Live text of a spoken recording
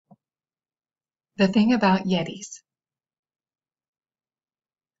The thing about Yetis.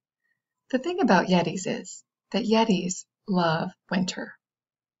 The thing about Yetis is that Yetis love winter.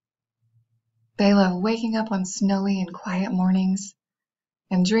 They love waking up on snowy and quiet mornings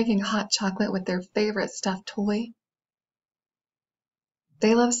and drinking hot chocolate with their favorite stuffed toy.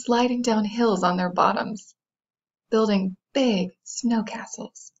 They love sliding down hills on their bottoms, building big snow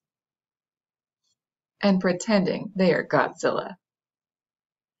castles, and pretending they are Godzilla.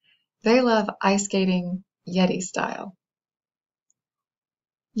 They love ice skating Yeti style.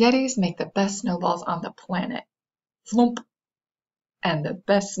 Yetis make the best snowballs on the planet. Flump! And the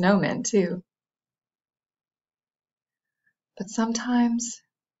best snowmen, too. But sometimes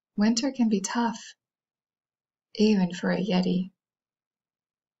winter can be tough, even for a Yeti.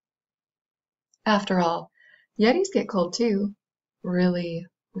 After all, Yetis get cold too. Really,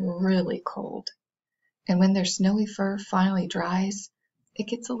 really cold. And when their snowy fur finally dries, it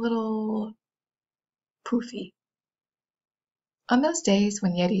gets a little poofy. On those days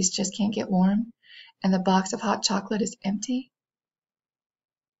when Yetis just can't get warm and the box of hot chocolate is empty,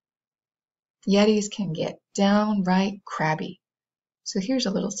 Yetis can get downright crabby. So here's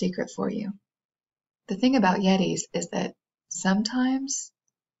a little secret for you. The thing about Yetis is that sometimes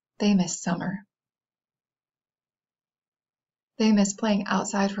they miss summer. They miss playing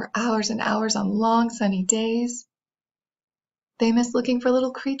outside for hours and hours on long sunny days. They miss looking for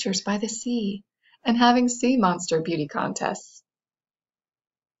little creatures by the sea and having sea monster beauty contests.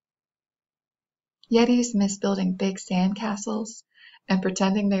 Yetis miss building big sand castles and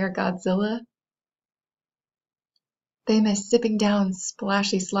pretending they are Godzilla. They miss zipping down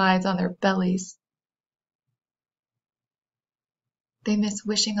splashy slides on their bellies. They miss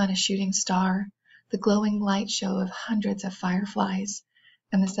wishing on a shooting star, the glowing light show of hundreds of fireflies,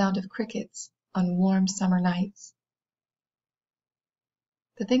 and the sound of crickets on warm summer nights.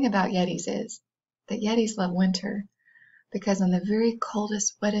 The thing about Yetis is that Yetis love winter because on the very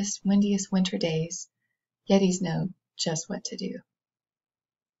coldest, wettest, windiest winter days, Yetis know just what to do.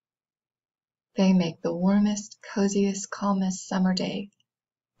 They make the warmest, coziest, calmest summer day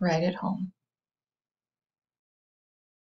right at home.